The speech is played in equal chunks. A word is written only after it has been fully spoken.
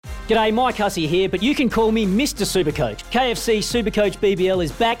G'day, Mike Hussey here, but you can call me Mr. Supercoach. KFC Supercoach BBL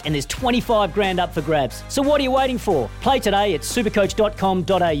is back and there's 25 grand up for grabs. So what are you waiting for? Play today at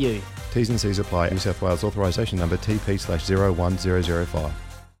supercoach.com.au. T's and C's apply. New South Wales authorisation number TP/01005.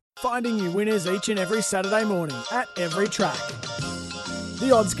 Finding you winners each and every Saturday morning at every track.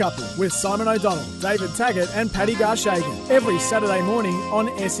 The Odds Couple with Simon O'Donnell, David Taggart and Paddy Garshagen every Saturday morning on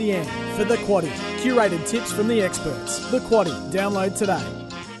SEN for The Quaddie. Curated tips from the experts. The Quaddie. Download today.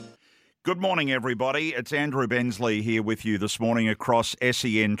 Good morning, everybody. It's Andrew Bensley here with you this morning across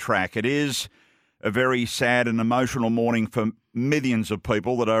SEN Track. It is a very sad and emotional morning for millions of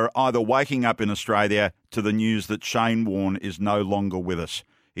people that are either waking up in Australia to the news that Shane Warne is no longer with us.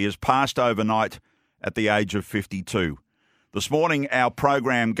 He has passed overnight at the age of 52. This morning, our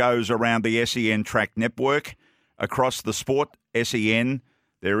program goes around the SEN Track network. Across the sport, SEN,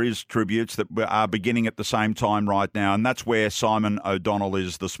 there is tributes that are beginning at the same time right now, and that's where Simon O'Donnell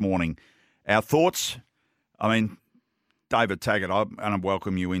is this morning. Our thoughts, David Taggart, I'm going to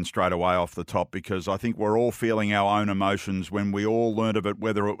welcome you in straight away off the top because I think we're all feeling our own emotions when we all learned of it,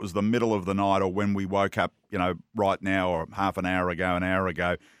 whether it was the middle of the night or when we woke up, right now or half an hour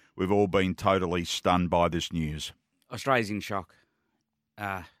ago. We've all been totally stunned by this news. Australia's in shock.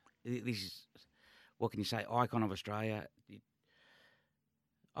 This is, what can you say, icon of Australia.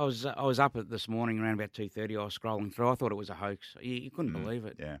 I was up at this morning around about 2:30. I was scrolling through. I thought it was a hoax. You couldn't believe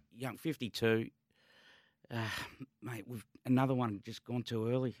it. Yeah. Young, 52. Mate, another one just gone too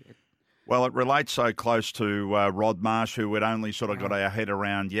early. Well, it relates so close to Rod Marsh, who had only sort of got our head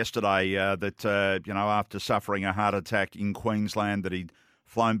around yesterday that, after suffering a heart attack in Queensland, that he'd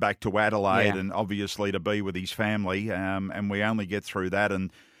flown back to Adelaide and obviously to be with his family. And we only get through that.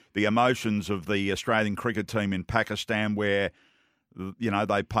 And the emotions of the Australian cricket team in Pakistan where,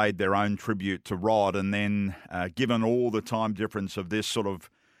 they paid their own tribute to Rod. And then given all the time difference of this sort of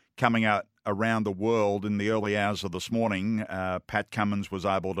coming out around the world in the early hours of this morning, Pat Cummins was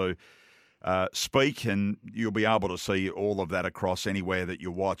able to speak, and you'll be able to see all of that across anywhere that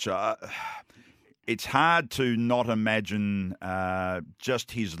you watch. It's hard to not imagine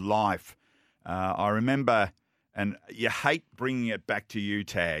just his life. I remember, and you hate bringing it back to you,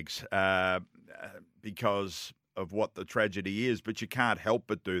 Tags, because of what the tragedy is, but you can't help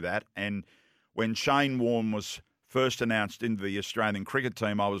but do that. And when Shane Warne was first announced into the Australian cricket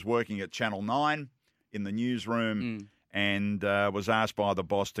team, I was working at Channel 9 in the newsroom and was asked by the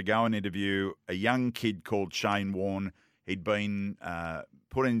boss to go and interview a young kid called Shane Warne. He'd been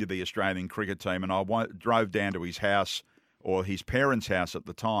put into the Australian cricket team, and I drove down to his house, or his parents' house at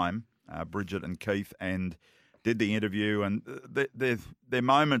the time, Bridget and Keith, and did the interview. And they're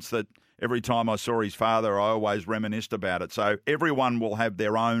moments that every time I saw his father, I always reminisced about it. So everyone will have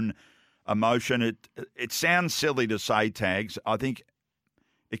their own emotion. It sounds silly to say, Tags. I think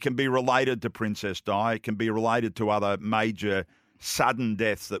it can be related to Princess Di. It can be related to other major sudden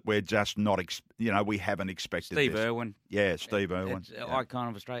deaths that we're just not, we haven't expected. Steve Irwin. Yeah, Steve Irwin. It's an icon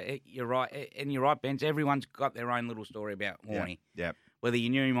of Australia. You're right. And you're right, Benz. Everyone's got their own little story about Warnie. Yeah. Whether you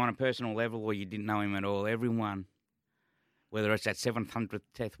knew him on a personal level or you didn't know him at all, everyone, whether it's that 700th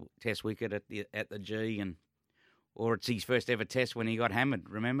test wicket at the G or it's his first ever test when he got hammered,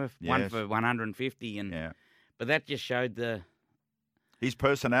 remember? Yes. One for 150. But that just showed his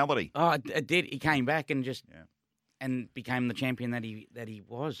personality. Oh, it did. He came back and and became the champion that he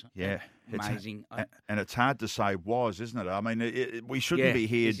was. Yeah. Amazing. And it's hard to say was, isn't it? I mean, we shouldn't be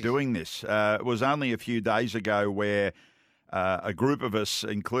here doing this. It was only a few days ago where a group of us,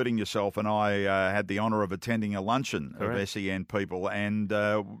 including yourself and I, had the honour of attending a luncheon of SEN people, and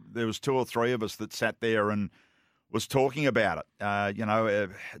there was two or three of us that sat there and was talking about it,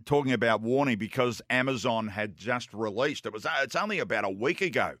 talking about Warnie, because Amazon had just released, it's only about a week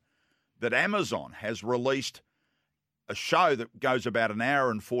ago that Amazon has released a show that goes about an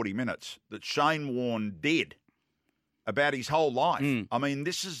hour and 40 minutes that Shane Warne did about his whole life. I mean,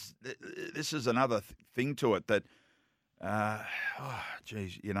 this is another thing to it that,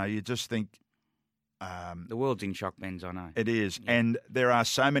 you just think... the world's in shock, Benz, I know. It is. Yeah. And there are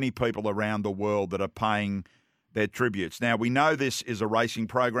so many people around the world that are paying their tributes. Now, we know this is a racing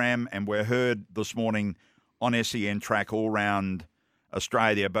program, and we're heard this morning on SEN Track all around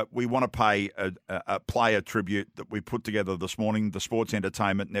Australia, but we want to pay a player tribute that we put together this morning, the Sports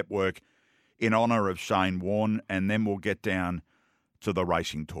Entertainment Network, in honour of Shane Warne, and then we'll get down to the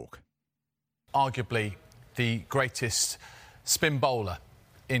racing talk. Arguably the greatest spin bowler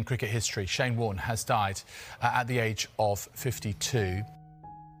in cricket history, Shane Warne, has died at the age of 52.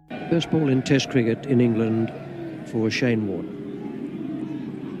 First ball in Test cricket in England for Shane Warne.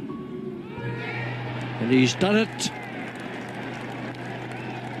 And he's done it.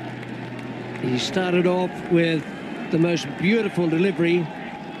 He started off with the most beautiful delivery.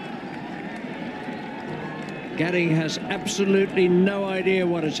 Gatting has absolutely no idea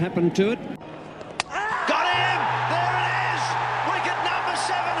what has happened to it. Got him! There it is! Wicket number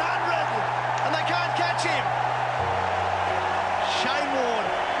 700! And they can't catch him. Shane Warne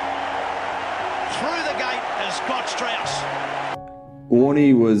through the gate as Scott Strauss.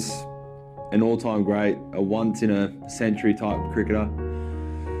 Warnie was an all-time great, a once-in-a-century type cricketer,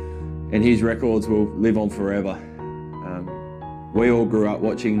 and his records will live on forever. We all grew up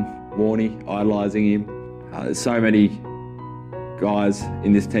watching Warnie, idolising him. There's so many guys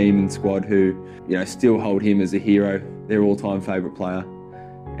in this team and squad who, still hold him as a hero, their all-time favourite player,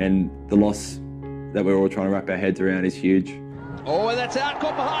 and the loss that we're all trying to wrap our heads around is huge. Oh, that's out,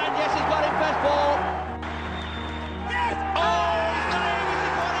 caught behind. Yes, he's got him, fast ball. Yes! Oh, he's got him,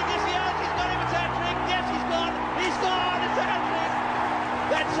 yes, he has. He's got him, it's hat-trick. Yes, he's gone, it's a hat-trick.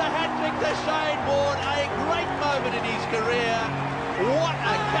 That's a hat-trick to Shane Warne, a great moment in his career. What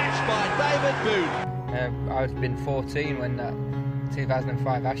a catch by David Boone. I've been 14 when that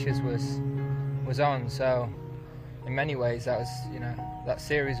 2005 Ashes was on, so in many ways that was, that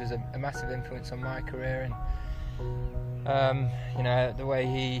series was a massive influence on my career, and the way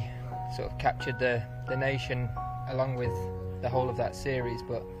he sort of captured the nation along with the whole of that series,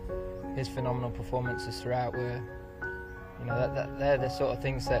 but his phenomenal performances throughout were, they're the sort of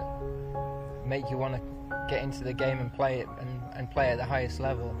things that make you want to get into the game and play it and play at the highest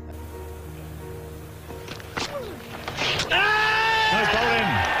level. No ball in,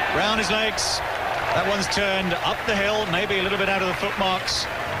 round his legs. That one's turned up the hill, maybe a little bit out of the footmarks,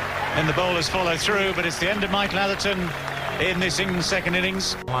 and the bowlers follow through, but it's the end of Mike Latherton in this England second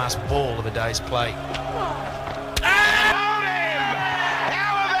innings. Last ball of the day's play.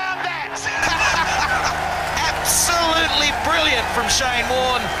 Absolutely brilliant from Shane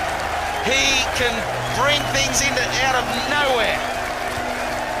Warne. He can bring things out of nowhere.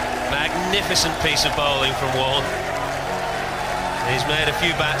 Magnificent piece of bowling from Warne. He's made a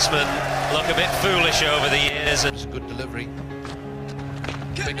few batsmen look a bit foolish over the years. It's a good delivery.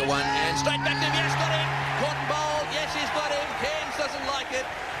 Bigger one and straight back to him. Yes, got him. Cotton bowled. Yes, he's got him. Cairns doesn't like it.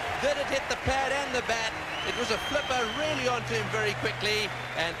 Did it hit the pad and the bat? It was a flipper really onto him very quickly,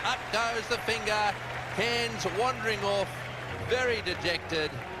 and up goes the finger. Cairns wandering off, very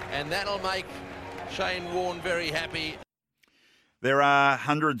dejected, and that'll make Shane Warne very happy. There are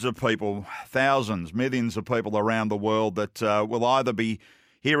hundreds of people, thousands, millions of people around the world that will either be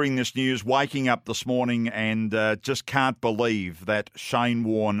hearing this news, waking up this morning and just can't believe that Shane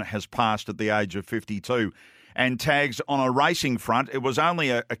Warne has passed at the age of 52. And Tags, on a racing front, it was only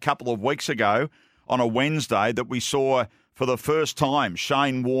a couple of weeks ago on a Wednesday that we saw for the first time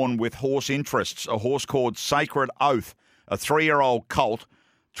Shane Warne with horse interests, a horse called Sacred Oath, a 3-year-old colt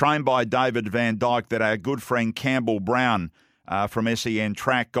trained by David Van Dyke that our good friend Campbell Brown from SEN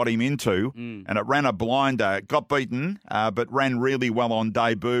Track got him into, and it ran a blinder, got beaten, but ran really well on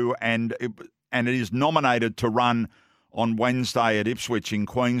debut, and it is nominated to run on Wednesday at Ipswich in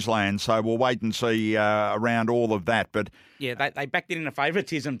Queensland. So we'll wait and see around all of that. But yeah, they backed it in a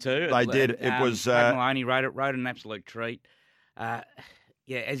favouritism too. They did. It was Maloney rode an absolute treat. As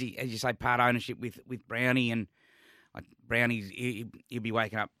you say, part ownership with Brownie, and Brownie he'll be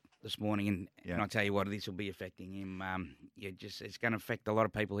waking up this morning, and I tell you what, this will be affecting him. It's going to affect a lot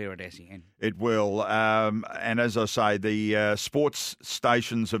of people here at SEN. It will, and as I say, the sports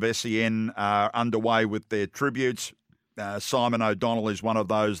stations of SEN are underway with their tributes. Simon O'Donnell is one of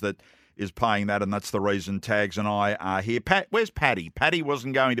those that is paying that, and that's the reason Tags and I are here. Where's Paddy? Paddy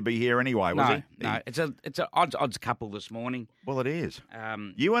wasn't going to be here anyway, was he? No, it's an odds couple this morning. Well, it is.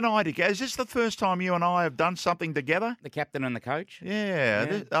 You and I together. Is this the first time you and I have done something together? The captain and the coach. Yeah.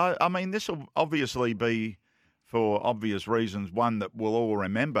 This will obviously be, for obvious reasons, one that we'll all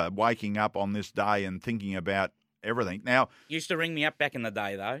remember, waking up on this day and thinking about everything. Now, used to ring me up back in the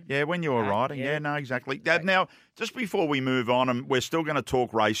day, though. Yeah, when you were riding. Yeah, no, exactly. Now, just before we move on, and we're still going to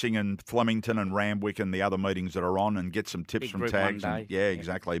talk racing and Flemington and Randwick and the other meetings that are on, and get some tips from Tags. Yeah,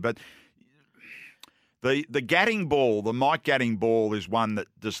 exactly. But the Gatting ball, the Mike Gatting ball, is one that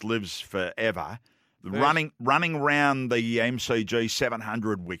just lives forever. Running round the MCG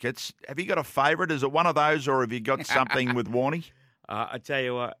 700 wickets. Have you got a favourite? Is it one of those, or have you got something with Warnie? I tell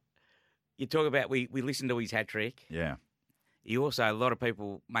you what. You talk about, we listened to his hat-trick. Yeah. He also, a lot of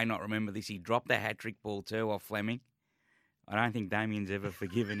people may not remember this, he dropped a hat-trick ball too off Fleming. I don't think Damien's ever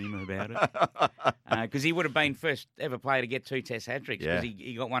forgiven him about it. Because he would have been first ever player to get 2 Test hat-tricks. Because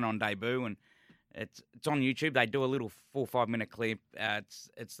he got one on debut, and it's on YouTube. They do a little 4 or 5 minute clip.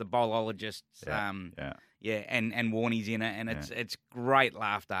 It's the bowlologists, Yeah, and Warnie's in it, and it's great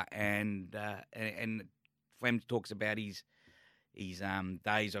laughter. And Flem talks about his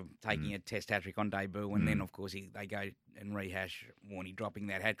days of taking a Test hat-trick on debut, and then, of course, they go and rehash Warnie dropping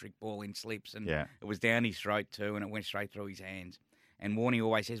that hat-trick ball in slips, and it was down his throat too, and it went straight through his hands. And Warnie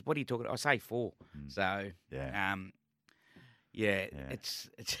always says, "What are you talking about?" I say 4. So, it's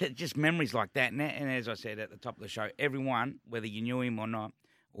just memories like that. And as I said at the top of the show, everyone, whether you knew him or not,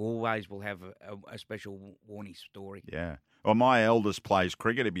 always will have a special Warnie story. Yeah. Well, my eldest plays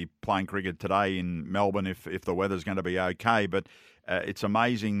cricket. He'll be playing cricket today in Melbourne if the weather's going to be okay. But it's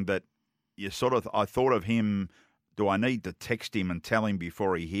amazing that I thought of him, do I need to text him and tell him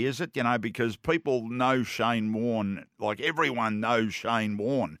before he hears it? Because people know Shane Warne, like everyone knows Shane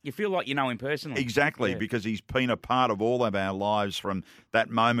Warne. You feel like you know him personally. Exactly, because he's been a part of all of our lives from that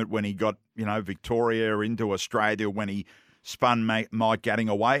moment when he got, Victoria into Australia, when he spun Mike Gatting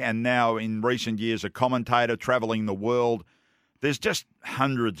away, and now in recent years a commentator travelling the world. There's just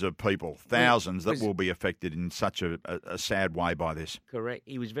hundreds of people, thousands, that will be affected in such a sad way by this. Correct.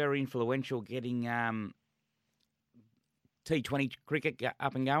 He was very influential getting T20 cricket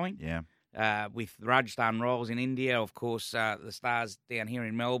up and going. Yeah. With Rajasthan Royals in India, of course, the Stars down here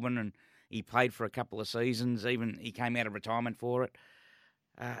in Melbourne, and he played for a couple of seasons. Even he came out of retirement for it.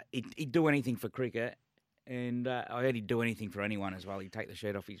 He'd do anything for cricket. And I heard he'd do anything for anyone as well. He'd take the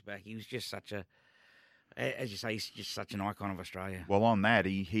shirt off his back. He was just as you say, he's just such an icon of Australia. Well, on that,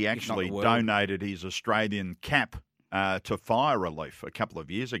 he actually donated his Australian cap to Fire Relief a couple of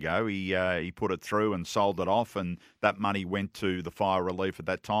years ago. He put it through and sold it off, and that money went to the Fire Relief at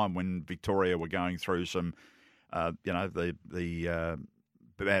that time when Victoria were going through some, the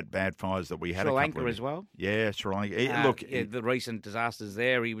bad fires that we had. Sri Lanka as well. Yeah, Sri Lanka. The recent disasters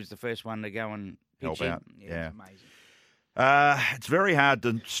there, he was the first one to go and help out. Yeah. It's amazing. It's very hard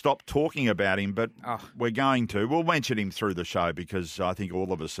to stop talking about him, but we're going to. We'll mention him through the show because I think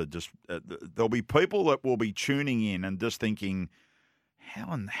all of us are just... there'll be people that will be tuning in and just thinking,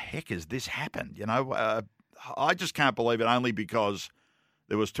 how in the heck has this happened? I just can't believe it, only because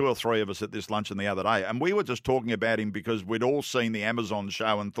there was 2 or 3 of us at this luncheon the other day, and we were just talking about him because we'd all seen the Amazon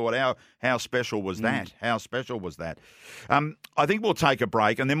show and thought, how special was that? How special was that? I think we'll take a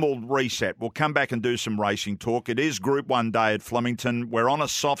break and then we'll reset. We'll come back and do some racing talk. It is Group 1 day at Flemington. We're on a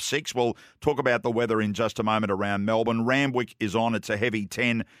soft 6. We'll talk about the weather in just a moment around Melbourne. Randwick is on. It's a heavy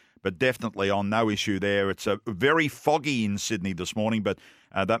 10, but definitely on, no issue there. It's a very foggy in Sydney this morning, but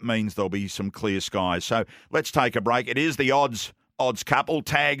that means there'll be some clear skies. So let's take a break. It is the odds couple,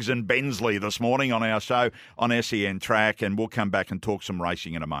 Tags and Bensley this morning on our show on SEN Track, and we'll come back and talk some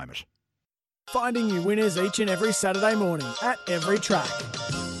racing in a moment. Finding you winners each and every Saturday morning at Every Track.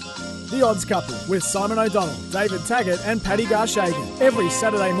 The Odds Couple with Simon O'Donnell, David Taggart and Paddy Garshagen every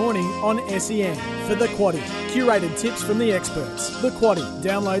Saturday morning on SEN for The Quaddie. Curated tips from the experts. The Quaddie.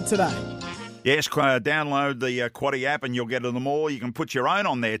 Download today. Yes, download the Quaddie app and you'll get them all. You can put your own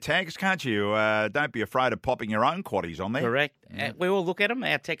on there, Tags, can't you? Don't be afraid of popping your own Quaddies on there. Correct. We all look at them.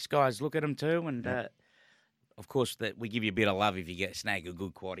 Our text guys look at them too. And, of course, that we give you a bit of love if you snag a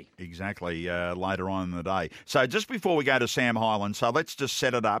good Quaddie. Exactly, later on in the day. So just before we go to Sam Highland, so let's just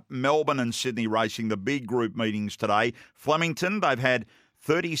set it up. Melbourne and Sydney racing, the big group meetings today. Flemington, they've had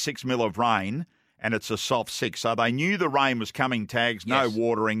 36 mil of rain, and it's a soft 6. So they knew the rain was coming, Tags, no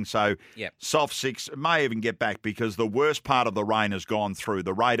watering. So soft 6 may even get back because the worst part of the rain has gone through.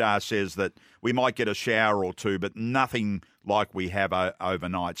 The radar says that we might get a shower or two, but nothing like we have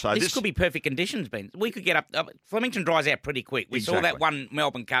overnight. So this could be perfect conditions, Ben. We could get up. Flemington dries out pretty quick. We saw that one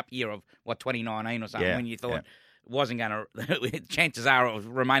Melbourne Cup year of, 2019 or something, when you thought it wasn't going to... chances are it was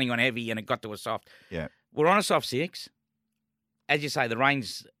remaining on heavy and it got to a soft. Yeah. We're on a soft 6. As you say, the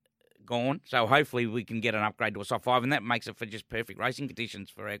rain's gone, so hopefully we can get an upgrade to a soft 5, and that makes it for just perfect racing conditions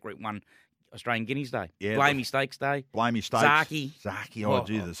for our Group 1 Australian Guineas Day. Yeah, Blamey Stakes Day. Blamey Stakes.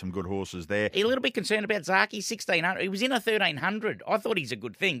 Zaki. There's some good horses there. Are you a little bit concerned about Zaki? 1,600. He was in a 1,300. I thought he's a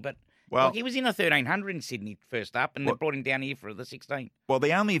good thing, but he was in a 1,300 in Sydney first up, and they brought him down here for the 16. Well,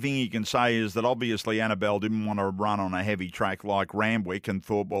 the only thing you can say is that obviously Annabelle didn't want to run on a heavy track like Randwick and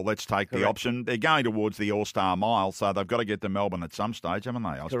thought, well, let's take the option. They're going towards the All-Star Mile, so they've got to get to Melbourne at some stage, haven't they,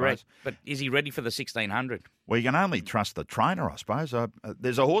 I suppose? But is he ready for the 1,600? Well, you can only trust the trainer, I suppose.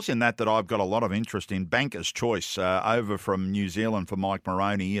 There's a horse in that I've got a lot of interest in, Banker's Choice, over from New Zealand for Mike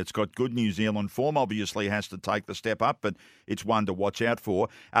Moroney. It's got good New Zealand form, obviously has to take the step up, but it's one to watch out for.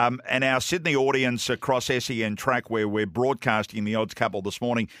 And our Sydney audience across SEN Track, where we're broadcasting the Odds Couple this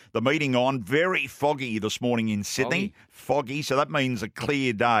morning, the meeting on, very foggy this morning in Sydney. Foggy, so that means a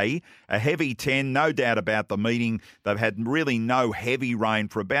clear day, a heavy 10, no doubt about the meeting. They've had really no heavy rain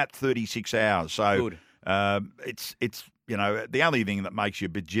for about 36 hours, so... Good. It's the only thing that makes you a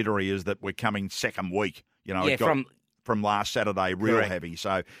bit jittery is that we're coming second week. It got from last Saturday, real Correct. heavy.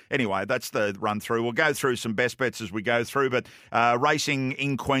 So anyway, that's the run through. We'll go through some best bets as we go through, but racing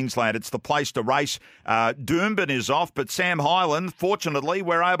in Queensland, it's the place to race. Doomben is off, but Sam Highland, fortunately,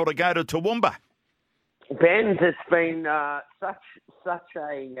 we're able to go to Toowoomba. Ben, it's been such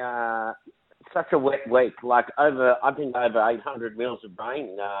a wet week. Like over 800 mils of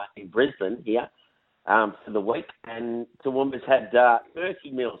rain in Brisbane here for the week, and Toowoomba's had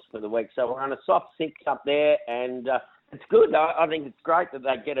 30 mils for the week. So we're on a soft 6 up there, and it's good. I think it's great that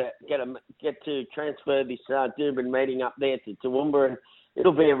they get to transfer this Doomben meeting up there to Toowoomba, and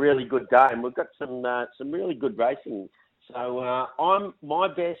it'll be a really good day. And we've got some really good racing. So my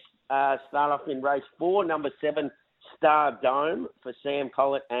best start off in race 4, number 7, Star Dome for Sam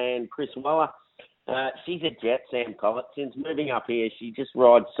Collett and Chris Weller. She's a jet, Sam Collett. Since moving up here, she just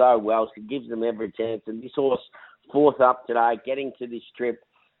rides so well. She gives them every chance. And this horse, 4th up today, getting to this trip.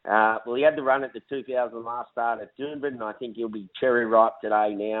 Well, he had the run at the 2000 last start at Doomben, and I think he'll be cherry ripe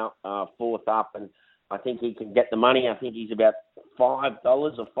today now, 4th up. And I think he can get the money. I think he's about $5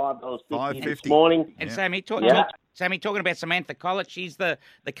 or $5.50 this morning. And Sammy, talking about Samantha Collett, she's the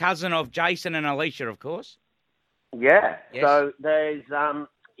cousin of Jason and Alicia, of course. Yeah. Yes. So there's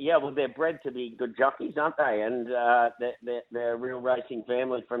they're bred to be good jockeys, aren't they? And they're a real racing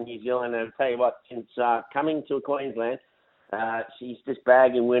family from New Zealand. And I'll tell you what, since coming to Queensland, she's just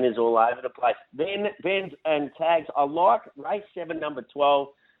bagging winners all over the place. Then Ben's and Tags, I like race 7, number 12.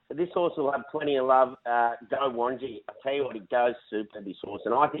 This horse will have plenty of love. Go Wanji. I tell you what, he goes super, this horse.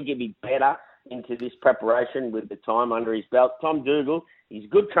 And I think he'd be better into this preparation with the time under his belt. Tom Dougal, he's a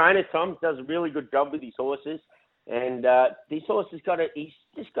good trainer. Tom does a really good job with his horses. And this horse he's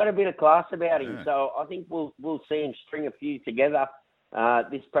just got a bit of class about him. Yeah. So I think we'll see him string a few together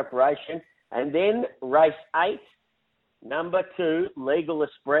this preparation. And then race 8, number 2, Legal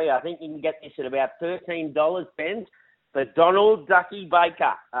Esprit. I think you can get this at about $13, Ben, for Donald Ducky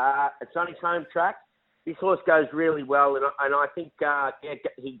Baker. It's on his home track. This horse goes really well, and I think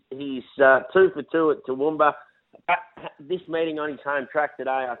he's 2 for 2 at Toowoomba. This meeting on his home track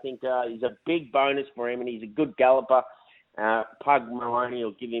today, I think is a big bonus for him, and he's a good galloper. Pug Maloney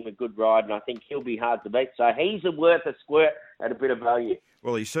will give him a good ride, and I think he'll be hard to beat. So he's worth a squirt at a bit of value.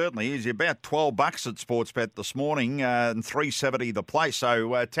 Well, he certainly is. He's about $12 at Sportsbet this morning, and $3.70 the place.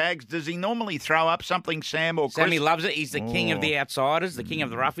 So, Tags, does he normally throw up something, Sam or Chris? Sammy loves it. He's the king of the outsiders, the king of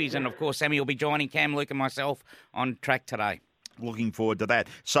the roughies, and of course, Sammy will be joining Cam, Luke, and myself on track today. Looking forward to that.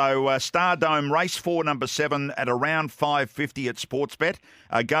 So, Stardome, race 4, number 7 at around $5.50 at Sportsbet.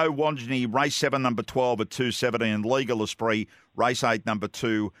 Go Wanji, race 7, number 12 at $2.70, and Legal Esprit, race 8, number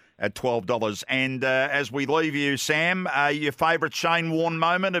 2 at $12. And as we leave you, Sam, your favourite Shane Warne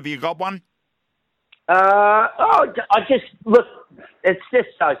moment, have you got one? It's just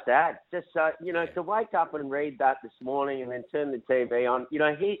so sad. To wake up and read that this morning and then turn the TV on,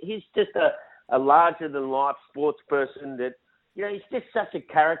 he's just a larger-than-life sports person that, he's just such a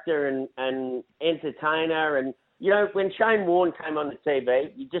character and entertainer. And, when Shane Warne came on the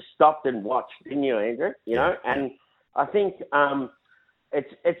TV, you just stopped and watched, didn't you, Andrew? And I think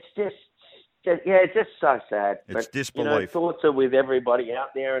it's just so sad. It's but, disbelief. Thoughts are with everybody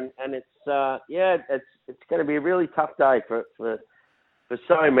out there, and it's going to be a really tough day for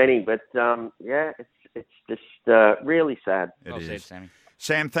so many. But it's just really sad. Well said, Sammy.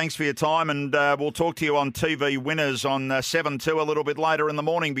 Sam, thanks for your time, and we'll talk to you on TV Winners on 7-2 a little bit later in the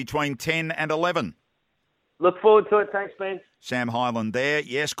morning between 10 and 11. Look forward to it. Thanks, Ben. Sam Highland there.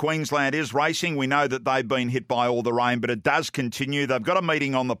 Yes, Queensland is racing. We know that they've been hit by all the rain, but it does continue. They've got a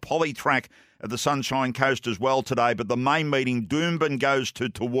meeting on the Poly track at the Sunshine Coast as well today, but the main meeting, Doomben, goes to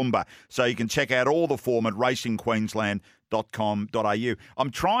Toowoomba. So you can check out all the form at racingqueensland.com.au.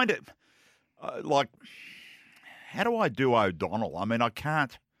 I'm trying to, how do I do O'Donnell? I mean, I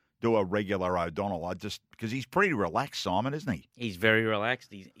can't do a regular O'Donnell. Because he's pretty relaxed, Simon, isn't he? He's very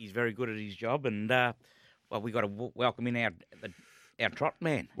relaxed. He's very good at his job, and we've got to welcome in our trot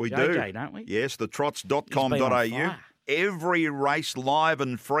man. We JJ, do, don't we? Yes, the trots.com.au. Every race live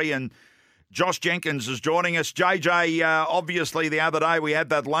and free, and Josh Jenkins is joining us. JJ, obviously the other day we had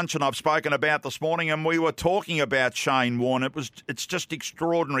that luncheon I've spoken about this morning, and we were talking about Shane Warne. It's just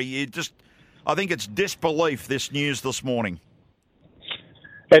extraordinary. I think it's disbelief, this news this morning.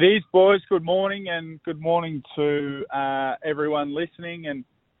 It is, boys. Good morning, and good morning to everyone listening. And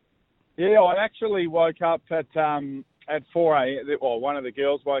yeah, I actually woke up at 4 a.m. Well, one of the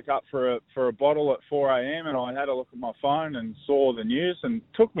girls woke up for a bottle at 4 a.m. and I had a look at my phone and saw the news, and it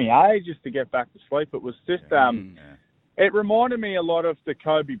took me ages to get back to sleep. It was just it reminded me a lot of the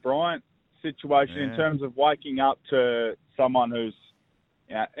Kobe Bryant situation in terms of waking up to someone who's,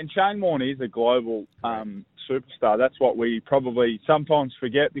 and Shane Warne is a global superstar. That's what we probably sometimes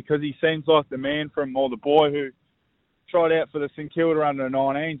forget, because he seems like the man or the boy who tried out for the St Kilda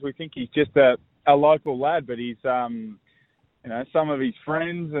under-19s. We think he's just a local lad, but he's, some of his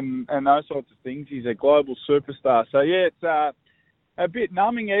friends and those sorts of things, he's a global superstar. So, it's a bit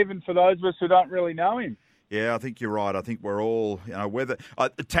numbing even for those of us who don't really know him. Yeah, I think you're right. I think we're all, whether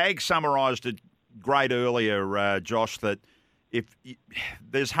Tag summarised it great earlier, Josh, that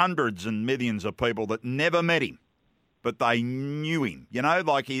there's hundreds and millions of people that never met him, but they knew him.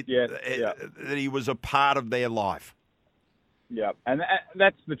 That he was a part of their life. Yeah, and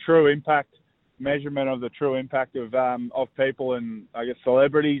that's the true impact measurement of the true impact of people and I guess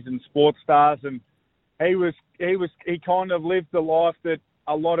celebrities and sports stars. And he kind of lived the life that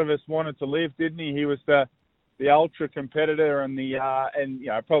a lot of us wanted to live, didn't he? He was the ultra competitor and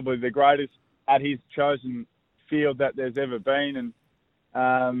probably the greatest at his chosen field that there's ever been,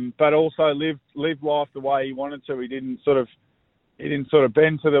 and but also lived life the way he wanted to. He didn't sort of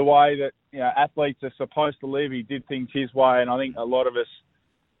bend to the way that athletes are supposed to live. He did things his way, and I think a lot of us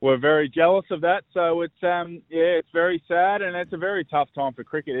were very jealous of that. So it's it's very sad, and it's a very tough time for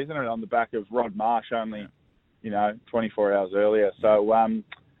cricket, isn't it? On the back of Rod Marsh only 24 hours earlier. So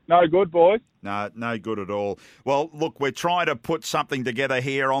no good, boys. No good at all. Well, look, we're trying to put something together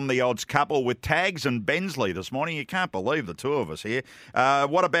here on the Odds Couple with Tags and Bensley this morning. You can't believe the two of us here.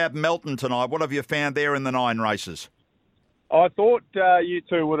 What about Melton tonight? What have you found there in the 9 races? I thought you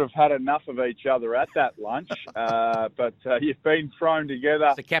two would have had enough of each other at that lunch, but you've been thrown together.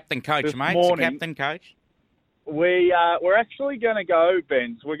 It's the captain coach, mate. Morning. It's the captain coach. We're actually going to go,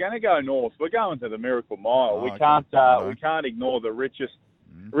 Benz. We're going to go north. We're going to the Miracle Mile. We can't ignore the richest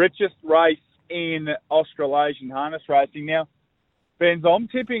race in Australasian harness racing. Now, Benz, I'm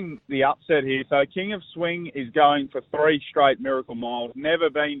tipping the upset here. So King of Swing is going for 3 straight Miracle Miles. Never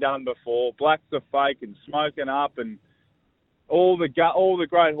been done before. Blacks are fake and smoking up, and all the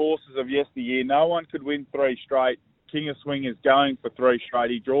great horses of yesteryear. No one could win 3 straight. King of Swing is going for 3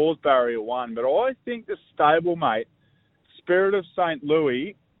 straight. He draws barrier 1. But I think the stablemate, Spirit of St.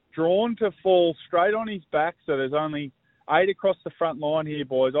 Louis, drawn to fall straight on his back. So there's only 8 across the front line here,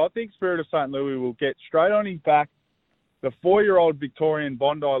 boys. I think Spirit of St. Louis will get straight on his back. The 4-year-old Victorian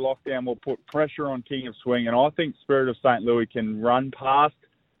Bondi Lockdown will put pressure on King of Swing, and I think Spirit of St. Louis can run past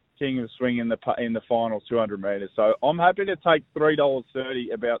King of Swing in the final 200 metres. So I'm happy to take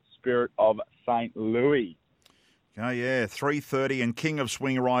 $3.30 about Spirit of St. Louis. Oh, yeah, $3.30 and King of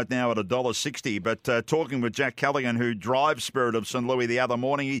Swing right now at $1.60. But talking with Jack Callaghan, who drives Spirit of St. Louis the other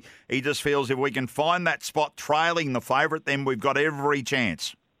morning, he just feels if we can find that spot trailing the favourite, then we've got every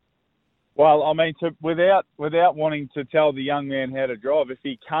chance. Well, I mean, without wanting to tell the young man how to drive, if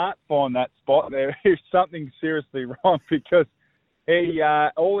he can't find that spot, there is something seriously wrong, because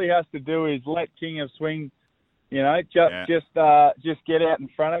all he has to do is let King of Swing, just get out in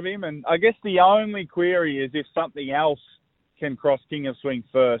front of him. And I guess the only query is if something else can cross King of Swing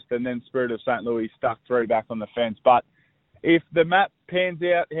first, and then Spirit of St. Louis stuck 3 back on the fence. But if the map pans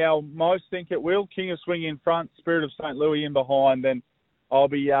out how most think it will, King of Swing in front, Spirit of St. Louis in behind, then I'll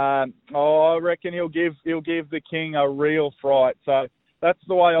be. I reckon he'll give the King a real fright. So that's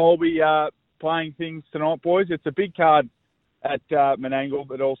the way I'll be playing things tonight, boys. It's a big card at Menangle,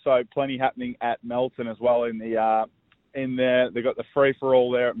 but also plenty happening at Melton as well. They've got the free for all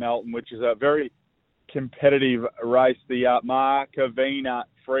there at Melton, which is a very competitive race. The Marcavina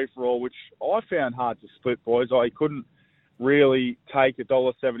free for all, which I found hard to split, boys. I couldn't really take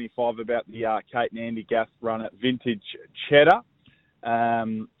 $1.75 about the Kate and Andy Gaff run at Vintage Cheddar.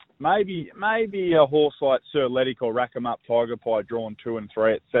 Maybe a horse like Sir Ledick or Rack 'em Up Tiger Pie drawn 2 and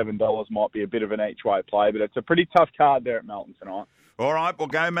 3 at $7 might be a bit of an each-way play, but it's a pretty tough card there at Melton tonight. All right, we'll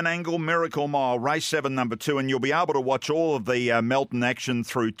go Menangle Miracle Mile, race 7, number 2, and you'll be able to watch all of the Melton action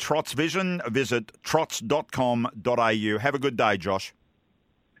through Trots Vision. Visit trots.com.au. Have a good day, Josh.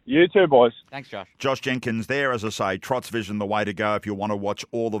 You too, boys. Thanks, Josh. Josh Jenkins there, as I say, Trots Vision, the way to go if you want to watch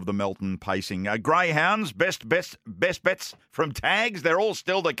all of the Melton pacing. Greyhounds, best bets from Tags. They're all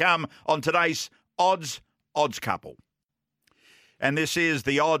still to come on today's Odds Couple. And this is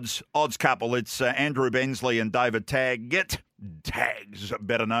the Odds Couple. It's Andrew Bensley and David Tags,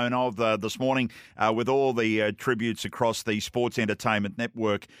 better known of this morning, with all the tributes across the Sports Entertainment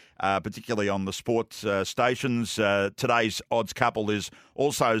Network, particularly on the sports stations. Today's Odds Couple is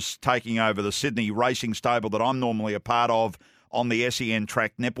also taking over the Sydney Racing Stable that I'm normally a part of on the SEN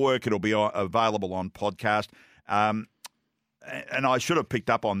Track Network. It'll be available on podcast. And I should have picked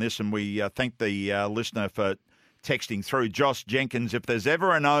up on this, and we thank the listener for texting through. Josh Jenkins, if there's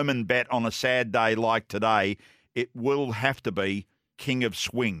ever an omen bet on a sad day like today, it will have to be King of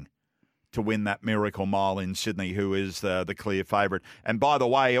Swing to win that Miracle Mile in Sydney, who is the clear favourite. And by the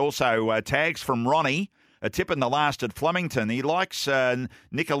way, also tags from Ronnie, a tip in the last at Flemington. He likes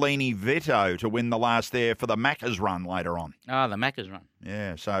Nicolini Vito to win the last there for the Macca's run later on. Oh, the Macca's run.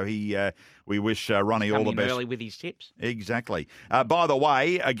 Yeah, so we wish Ronnie all the best. Early with his tips. Exactly. By the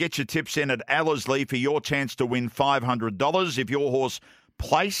way, get your tips in at Ellerslie for your chance to win $500. If your horse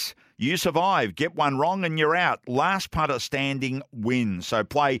Place, you survive. Get one wrong and you're out. Last punter standing wins. So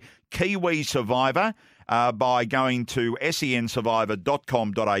play Kiwi Survivor by going to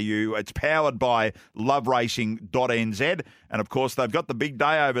sensurvivor.com.au. It's powered by loveracing.nz. And, of course, they've got the big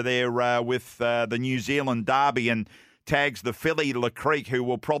day over there with the New Zealand Derby and tags the filly Le Creek, who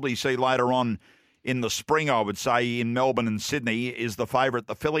we'll probably see later on in the spring, I would say, in Melbourne and Sydney, is the favourite,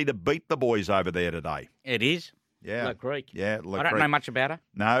 the filly, to beat the boys over there today. It is. Yeah. Le Creek. Yeah, I don't know much about her.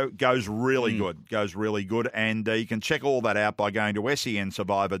 No, goes really good. Goes really good. And you can check all that out by going to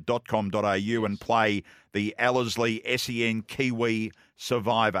sensurvivor.com.au and play the Ellerslie SEN Kiwi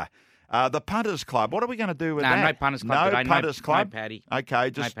Survivor. The Punters Club, what are we going to do with that? No Punters Club today. No Punters Club? No Paddy.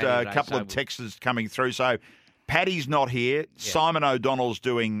 Okay, just a couple of texts coming through. So Paddy's not here. Yeah. Simon O'Donnell's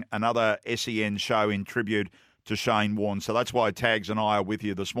doing another SEN show in tribute to Shane Warne. So that's why Tags and I are with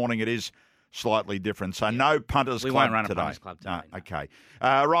you this morning. It is slightly different. So no Punters Club today. We won't run a Punters Club today. No. Okay.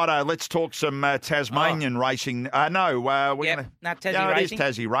 Righto, let's talk some Tasmanian racing. We're going to... No, Tassie Racing. It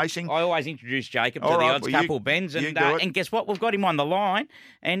is Tassie Racing. I always introduce Jacob to the odds couple, Benz. And guess what? We've got him on the line.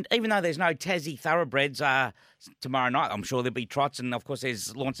 And even though there's no Tassie thoroughbreds tomorrow night, I'm sure there'll be trots. And, of course,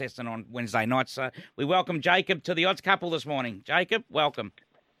 there's Launceston on Wednesday night. So we welcome Jacob to the odds couple this morning. Jacob, welcome.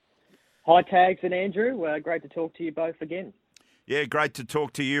 Hi, Tags and Andrew. Great to talk to you both again. Yeah, great to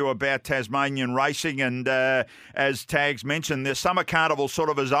talk to you about Tasmanian racing. And as Tags mentioned, the summer carnival sort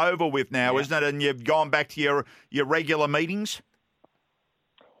of is over with now, isn't it? And you've gone back to your regular meetings?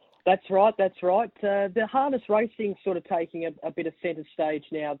 That's right. The harness racing sort of taking a bit of centre stage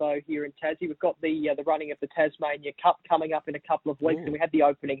now, though, here in Tassie. We've got the running of the Tasmania Cup coming up in a couple of weeks, and we had the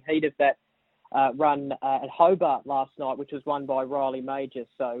opening heat of that run at Hobart last night, which was won by Riley Major.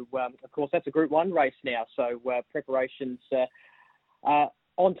 So, of course, that's a Group 1 race now. So preparations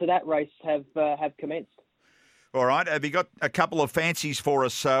onto that race have commenced. All right. Have you got a couple of fancies for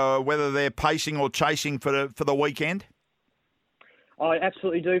us, whether they're pacing or chasing for the weekend? I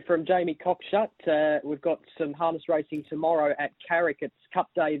absolutely do. From Jamie Cockshut, we've got some harness racing tomorrow at Carrick. It's Cup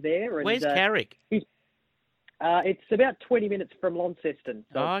Day there. And, where's Carrick? It's about 20 minutes from Launceston,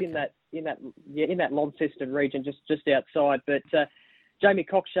 so it's in that Launceston region, just outside. But Jamie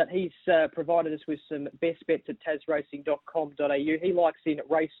Cockshut, he's provided us with some best bets at tasracing.com.au. He likes in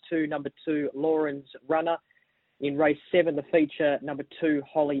race 2, number 2, Lauren's Runner. In race 7, the feature, number 2,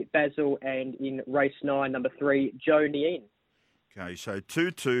 Holly Basil. And in race 9, number 3, Joe Nien. Okay, so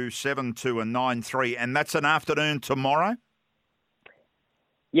 2-2, 7-2 and 9-3. And that's an afternoon tomorrow?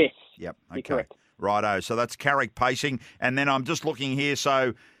 Yes. Yep, okay. You're correct. Righto, so that's Carrick pacing. And then I'm just looking here,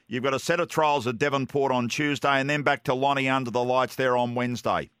 so you've got a set of trials at Devonport on Tuesday and then back to Lonnie under the lights there on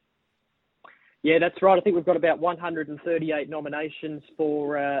Wednesday. Yeah, that's right. I think we've got about 138 nominations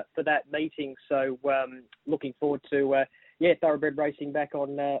for that meeting. So looking forward to, thoroughbred racing back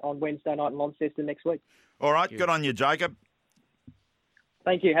on Wednesday night in Launceston next week. All right, good on you, Jacob.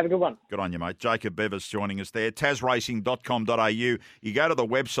 Thank you. Have a good one. Good on you, mate. Jacob Bevis joining us there. tasracing.com.au. You go to the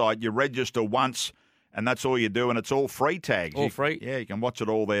website, you register once, and that's all you do, and it's all free, Tags. All free? Yeah, you can watch it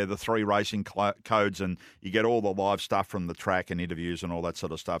all there, the 3 racing codes, and you get all the live stuff from the track and interviews and all that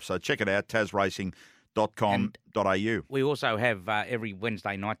sort of stuff. So check it out, tasracing.com.au. We also have every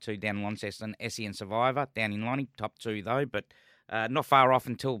Wednesday night too down in Launceston, SEN Survivor, down in Lonnie, top 2 though, but not far off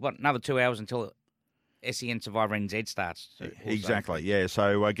until, another 2 hours until SEN Survivor NZ starts. Exactly, yeah.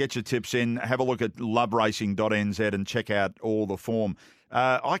 So get your tips in. Have a look at loveracing.nz and check out all the form.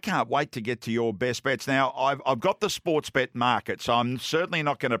 I can't wait to get to your best bets. Now, I've got the sports bet market, so I'm certainly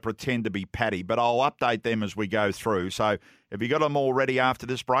not going to pretend to be Paddy, but I'll update them as we go through. So have you got them all ready after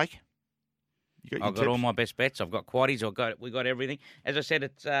this break? I've got all my best bets. I've got quaddies. We got everything. As I said,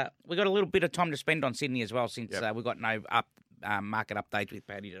 it's we got a little bit of time to spend on Sydney as well since we've got no market update with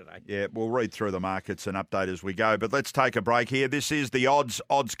Paddy today. Yeah, we'll read through the markets and update as we go. But let's take a break here. This is the odds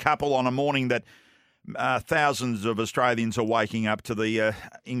couple on a morning that thousands of Australians are waking up to the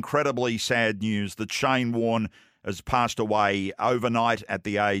incredibly sad news that Shane Warne has passed away overnight at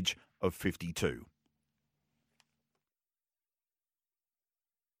the age of 52.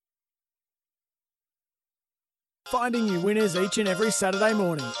 Finding you winners each and every Saturday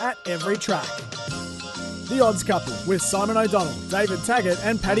morning at every track. The Odds Couple with Simon O'Donnell, David Taggart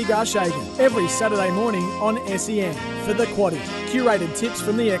and Paddy Garshagen every Saturday morning on SEN for The Quaddie. Curated tips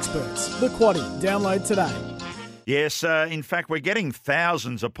from the experts. The Quaddie. Download today. Yes, in fact, we're getting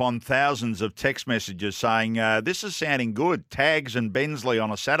thousands upon thousands of text messages saying, this is sounding good, Tags and Bensley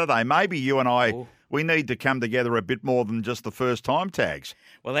on a Saturday. Maybe you and I, we need to come together a bit more than just the first time, Tags.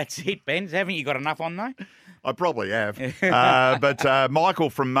 Well, that's it, Ben. Haven't you got enough on, though? I probably have. But Michael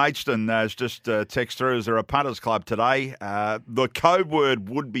from Maidstone has just texted through, is there a punters club today? The code word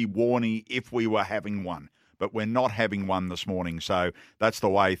would be Warnie if we were having one. But we're not having one this morning, so that's the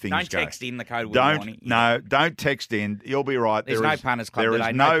way things go. Don't text in the code word Warnie. No, don't text in. You'll be right. There's no punters club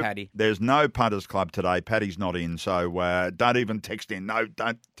today, no Paddy. There's no punters club today. Paddy's not in, so don't even text in. No,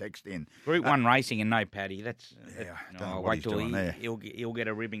 don't text in. Group 1 racing and no Paddy. Don't know what he's doing there. He'll get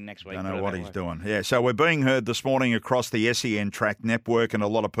a ribbing next week. Don't know what he's doing. Yeah, so we're being heard this morning across the SEN track network, and a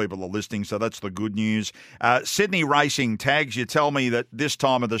lot of people are listening, so that's the good news. Sydney racing, Tags, you tell me that this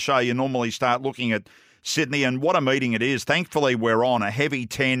time of the show you normally start looking at Sydney, and what a meeting it is. Thankfully, we're on a heavy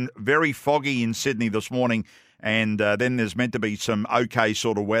 10, very foggy in Sydney this morning, and then there's meant to be some okay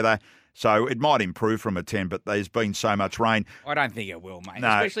sort of weather, so it might improve from a 10, but there's been so much rain. I don't think it will, mate, no.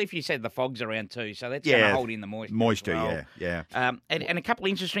 Especially if you said the fog's around too, so that's going to hold in the moisture. Moisture, well. yeah. And a couple of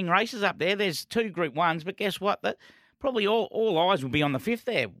interesting races up there. There's 2 Group 1s, but guess what? Probably all eyes will be on the 5th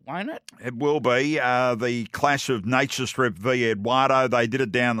there, won't it? It will be. The clash of Nature Strip v Eduardo. They did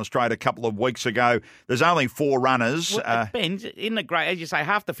it down the straight a couple of weeks ago. There's only 4 runners. Well, Ben, in the great, as you say,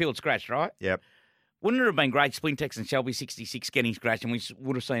 half the field scratched, right? Yep. Wouldn't it have been great, Splintex and Shelby 66 getting scratched, and we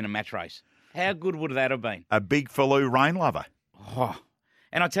would have seen a match race? How good would that have been? A big Faloo rain lover. Oh.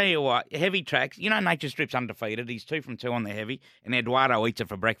 And I tell you what, heavy tracks, Nature Strip's undefeated. He's 2 from 2 on the heavy, and Eduardo eats it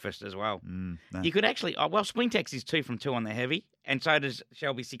for breakfast as well. No. You could actually, Splintex is 2 from 2 on the heavy, and so does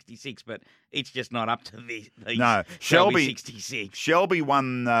Shelby 66, but it's just not up to these No, Shelby 66. Shelby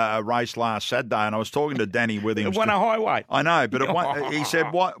won a race last Saturday, and I was talking to Danny Withings. It won a highway. I know, but he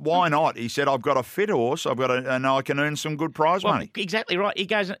said, why not? He said, I've got a fit horse, and I can earn some good prize money. Exactly right. He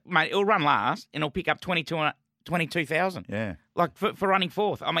goes, mate, he'll run last, and he'll pick up 22,000. Yeah. Like for running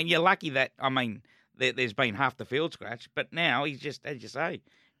 4th. I mean, you're lucky that, there's been half the field scratch, but now he's just, as you say,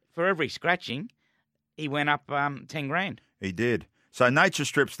 for every scratching, he went up 10 grand. He did. So Nature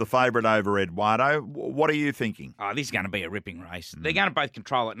Strip's the favourite over Eduardo. What are you thinking? Oh, this is going to be a ripping race. They're going to both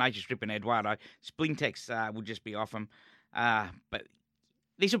control it, Nature Strip and Eduardo. Splintex will just be off him. But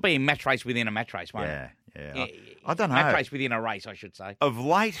this will be a match race within a match race, won't it? Yeah. I don't know. Match race within a race, I should say. Of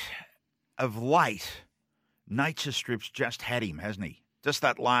late, Nature Strip's just had him, hasn't he? Just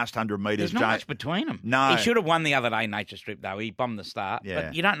that last 100 metres. There's not much between them. No. He should have won the other day, Nature Strip, though. He bombed the start. Yeah.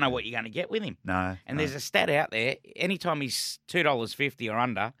 But you don't know what you're going to get with him. No. And there's a stat out there. Anytime he's $2.50 or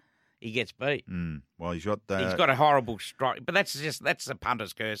under, he gets beat. Well, he's got a horrible strike. But that's a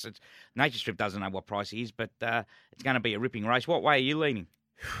punter's curse. Nature Strip doesn't know what price he is, but it's going to be a ripping race. What way are you leaning?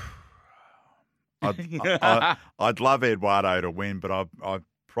 I'd love Eduardo to win, but I'm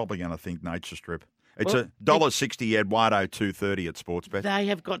probably going to think Nature Strip. It's $1.60 Eduardo, $2.30 at Sportsbet. They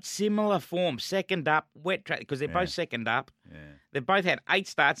have got similar form, second up, wet track, because they're both second up. Yeah. They've both had 8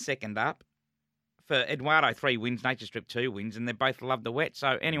 starts second up. For Eduardo, 3 wins, Nature Strip 2 wins, and they both love the wet.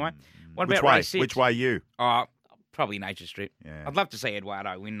 So anyway, what about race 6? Which way you? Oh, probably Nature Strip. Yeah. I'd love to see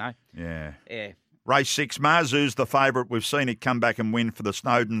Eduardo win, though. Yeah. Yeah. Race 6, Marzu's the favourite. We've seen it come back and win for the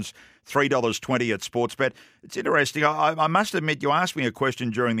Snowdens, $3.20 at Sportsbet. It's interesting. I must admit, you asked me a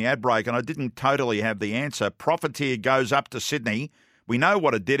question during the ad break and I didn't totally have the answer. Profiteer goes up to Sydney. We know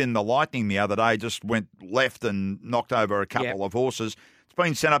what it did in the Lightning the other day, just went left and knocked over a couple of horses. It's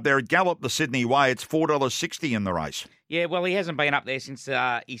been sent up there. It galloped the Sydney way. It's $4.60 in the race. Yeah, well, he hasn't been up there since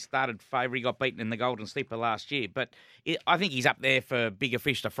he started favourite. He got beaten in the Golden Slipper last year. But I think he's up there for bigger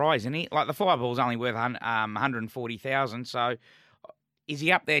fish to fry, isn't he? Like the Fireball's only worth $140,000. So is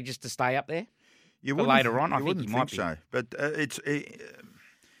he up there just to stay up there? Later on, I think he might be. So. But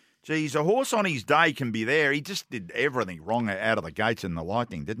geez, a horse on his day can be there. He just did everything wrong out of the gates in the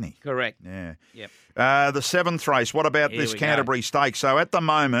Lightning, didn't he? Correct. Yeah. Yep. The 7th race, what about this Canterbury Stakes? So at the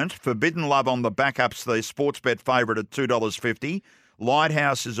moment, Forbidden Love on the backups, the Sportsbet favourite at $2.50.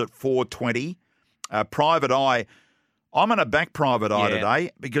 Lighthouse is at $4.20. Private Eye, I'm going to back Private Eye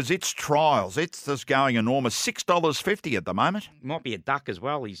today because it's trials. It's just going enormous. $6.50 at the moment. Might be a duck as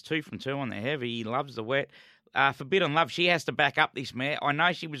well. He's 2 from 2 on the heavy. He loves the wet. Forbidden Love, she has to back up this mare. I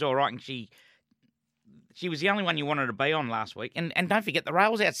know she was all right and she was the only one you wanted to be on last week. And don't forget, the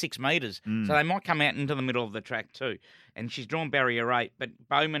rail's out 6 metres, so they might come out into the middle of the track too. And she's drawn barrier 8, but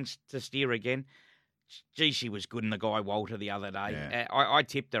Bowman's to steer again. Gee, she was good in the Guy Walter the other day. Yeah. I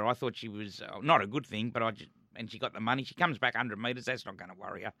tipped her. I thought she was not a good thing, but and she got the money. She comes back 100 metres. That's not going to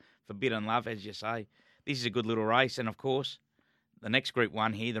worry her. Forbidden Love, as you say. This is a good little race. And, of course, the next Group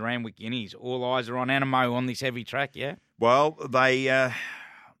 1 here, the Randwick Guineas. All eyes are on Animo on this heavy track, yeah? Well,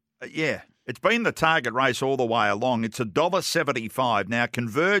 it's been the target race all the way along. It's $1.75. Now,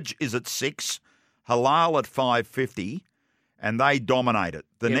 Converge is at $6, Halal at $5.50, and they dominate it.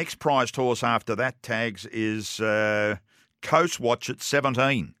 The next priced horse after that, Tags, is Coast Watch at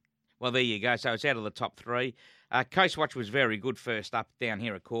 $17. Well, there you go. So it's out of the top 3. Coast Watch was very good first up down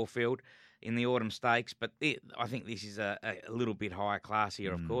here at Caulfield in the Autumn Stakes, but I think this is a little bit higher class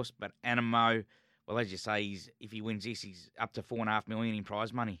here, of course. But Animo, well, as you say, if he wins this, he's up to $4.5 million in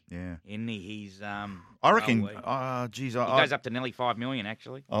prize money. Yeah, isn't he? He's I reckon. He goes up to nearly $5 million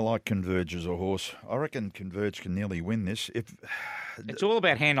actually. I like Converge as a horse. I reckon Converge can nearly win this. It's all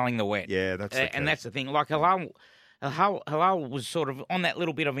about handling the wet. Yeah, that's the key. And that's the thing. Like Halal was sort of on that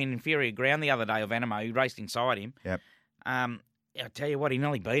little bit of inferior ground the other day of Animo. He raced inside him. Yep. I'll tell you what, he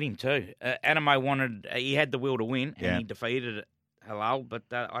nearly beat him too. Animo he had the will to win, and he defeated Halal, but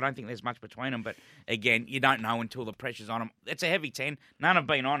I don't think there's much between them. But again, you don't know until the pressure's on them. It's a heavy 10. None have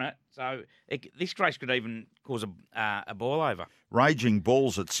been on it, so this race could even cause a ball over. Raging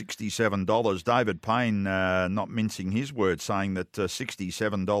Bulls at $67. David Payne not mincing his words, saying that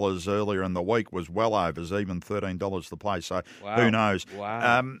 $67 earlier in the week was well overs, even $13 the play. So who knows?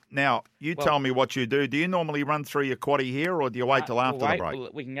 Wow. Now, tell me what you do. Do you normally run through your quaddie here, or do you wait till after the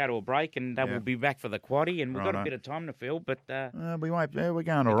break? We can go to a break, and we'll be back for the quaddie, and we've got a bit of time to fill. But we won't. We're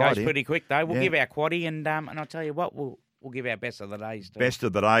going all right. It goes pretty quick though. We'll give our quaddie, and I'll tell you what, we'll give our best of the days too. Best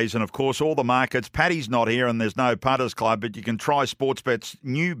of the days, and of course all the markets. Paddy's not here and there's no Punters Club, but you can try Sportsbet's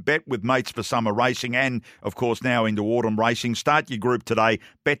new Bet with Mates for summer racing and, of course, now into autumn racing. Start your group today,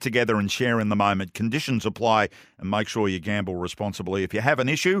 bet together and share in the moment. Conditions apply, and make sure you gamble responsibly. If you have an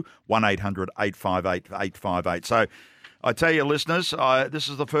issue, 1-800-858-858. So I tell you, listeners, this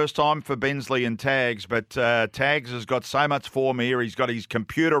is the first time for Bensley and Tags, but Tags has got so much form here. He's got his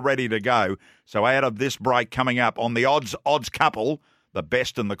computer ready to go. So out of this break coming up on the odds couple, the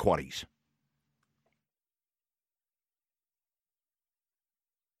best in the quaddies.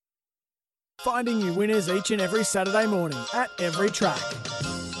 Finding you winners each and every Saturday morning at every track.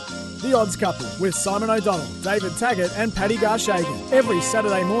 The Odds Couple with Simon O'Donnell, David Taggart and Paddy Garshagen every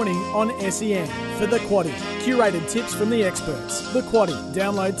Saturday morning on SEN for The Quaddie. Curated tips from the experts. The Quaddie.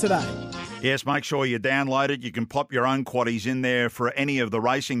 Download today. Yes, make sure you download it. You can pop your own quaddies in there for any of the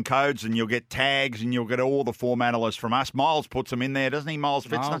racing codes and you'll get tags and you'll get all the form analysts from us. Miles puts them in there, doesn't he, Miles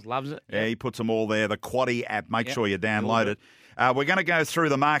Fitzner? Miles loves it. Yeah, he puts them all there. The Quaddie app. Make sure you download it. We're going to go through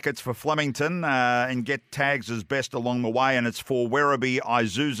the markets for Flemington and get Tags as best along the way, and it's for Werribee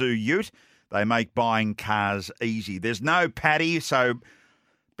Isuzu Ute. They make buying cars easy. There's no Paddy, so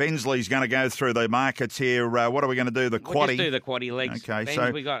Bensley's going to go through the markets here. What are we going to do? The quaddie? We'll just do the quaddie legs. Okay, Ben,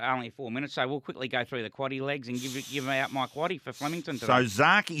 so we've got only 4 minutes, so we'll quickly go through the quaddie legs and give out my quaddie for Flemington today. So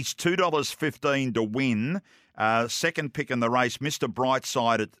Zaki's $2.15 to win. Second pick in the race, Mr.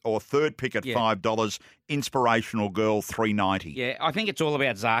 Brightside, or third pick at $5. Inspirational Girl, $3.90. Yeah, I think it's all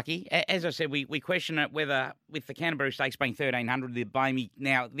about Zaki. As I said, we question it whether, with the Canterbury Stakes being 1,300, the Bamey,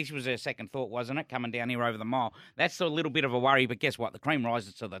 now this was her second thought, wasn't it, coming down here over the mile. That's a little bit of a worry, but guess what? The cream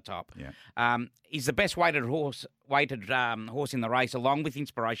rises to the top. Yeah. He's the best weighted horse in the race, along with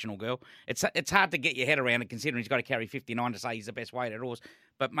Inspirational Girl. It's hard to get your head around it, considering he's got to carry 59 to say he's the best weighted horse.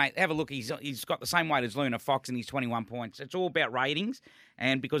 But, mate, have a look. He's got the same weight as Luna Fox and he's 21 points. It's all about ratings,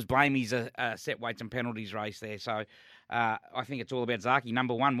 and because Blamey's a set weights and penalties race there. So I think it's all about Zaki.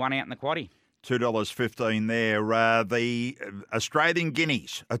 Number one out in the quaddie. $2.15 there. The Australian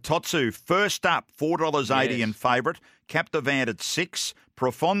Guineas, Atotsu first up, $4.80 in favourite. Captivant at $6.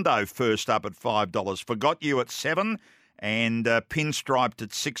 Profondo first up at $5. Forgot You at $7. And Pinstriped at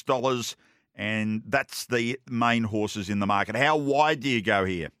 $6. And that's the main horses in the market. How wide do you go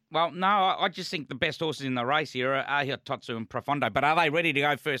here? Well, no, I just think the best horses in the race here are Totsu and Profondo. But are they ready to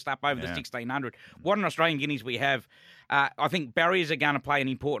go first up over the 1,600? What an Australian Guineas we have. I think barriers are going to play an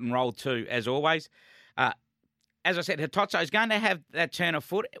important role too, as always. As I said, Hitotso is going to have that turn of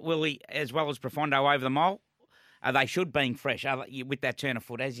foot, will he, as well as Profondo over the mile. They should, being fresh with that turn of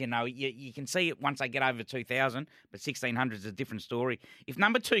foot. As you know, you can see it once they get over 2,000, but 1,600 is a different story. If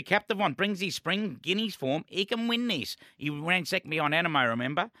number 2, Captivant, brings his spring Guineas form, he can win this. He ran second behind Animo,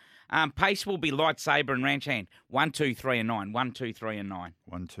 remember? Pace will be Lightsaber and Ranch Hand. 1, 2, 3 and 9. 1, 2, 3 and 9.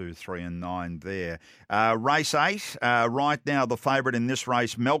 1, 2, 3 and 9 there. Race 8, right now the favourite in this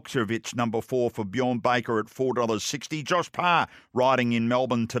race, Melkovich, number 4 for Bjorn Baker at $4.60. Josh Parr riding in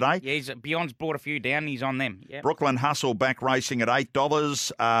Melbourne today. Yeah, Bjorn's brought a few down. He's on them. Yep. Brooklyn Hustle back racing at $8.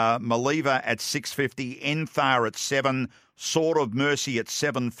 Maliva at $6.50. Enthar at $7. Sword of Mercy at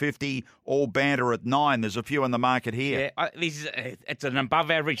 $7.50. All Banter at $9. There's a few in the market here. Yeah, it's an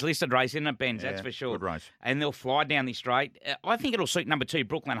above-average listed race, isn't it, Benz? That's for sure. Good race. And they'll fly down this straight. I think it'll suit number 2,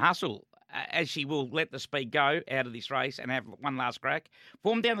 Brooklyn Hustle, as she will let the speed go out of this race and have one last crack.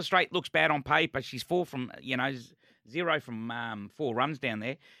 Form down the straight looks bad on paper. She's 0 from 4 runs down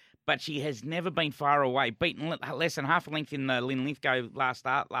there. But she has never been far away, beaten less than half a length in the Lynn Lithgow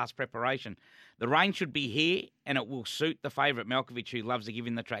last preparation. The rain should be here, and it will suit the favourite, Melkovich, who loves to give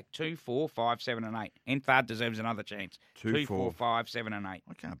in the track 2, 4, 5, 7 and 8. Enthard deserves another chance. 2, 4, 5, 7 and 8.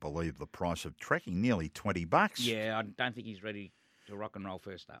 I can't believe the price of trekking, nearly $20. Yeah, I don't think he's ready to rock and roll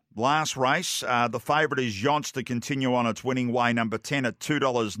first up. Last race, the favourite is Yonts to continue on its winning way, number 10 at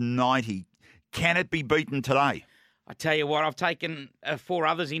 $2.90. Can it be beaten today? I tell you what, I've taken 4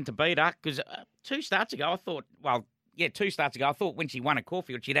 others in to beat her because 2 starts ago I thought, 2 starts ago I thought when she won at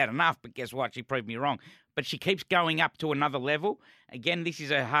Caulfield she'd had enough, but guess what? She proved me wrong. But she keeps going up to another level. Again, this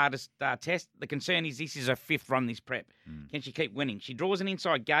is her hardest test. The concern is this is her 5th run this prep. Can she keep winning? She draws an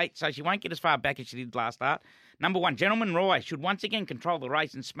inside gate, so she won't get as far back as she did last start. Number 1, Gentleman Roy should once again control the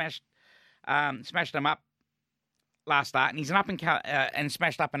race and smashed them up last start, and he's and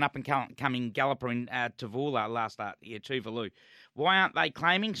smashed up an up-and-coming galloper in Tavula last start, Tuvalu. Why aren't they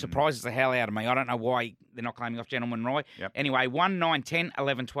claiming? Surprises the hell out of me. I don't know why they're not claiming off Gentleman Roy. Yep. Anyway, 1, 9, 10,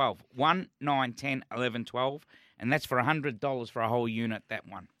 11, 12. 1, 9, 10, 11, 12. And that's for $100 for a whole unit, that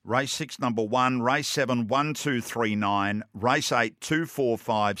one. Race 6, number 1. Race 7, 1, 2, 3, 9. Race 8, 2, 4,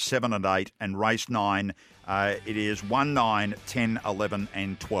 5, 7 and 8. And race 9, it is 1, 9, 10, 11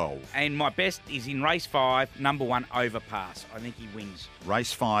 and 12. And my best is in race 5, number 1, Overpass. I think he wins.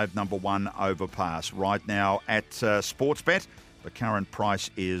 Race 5, number 1, Overpass. Right now at Sportsbet, the current price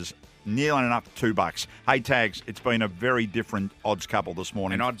is nearly enough $2. Hey, Tags, it's been a very different odds couple this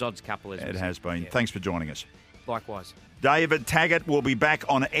morning. An odds couple, as it has been. Yeah. Thanks for joining us. Likewise. David Taggart will be back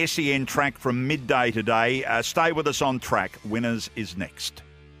on SEN Track from midday today. Stay with us on Track. Winners is next.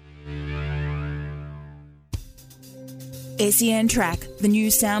 SEN Track, the new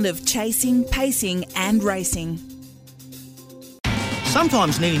sound of chasing, pacing and racing.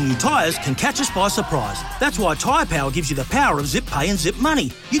 Sometimes needing new tyres can catch us by surprise. That's why Tyre Power gives you the power of zip pay and zip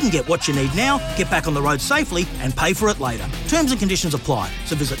money. You can get what you need now, get back on the road safely and pay for it later. Terms and conditions apply.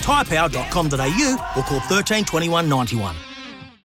 So visit tyrepower.com.au or call 13 21 91.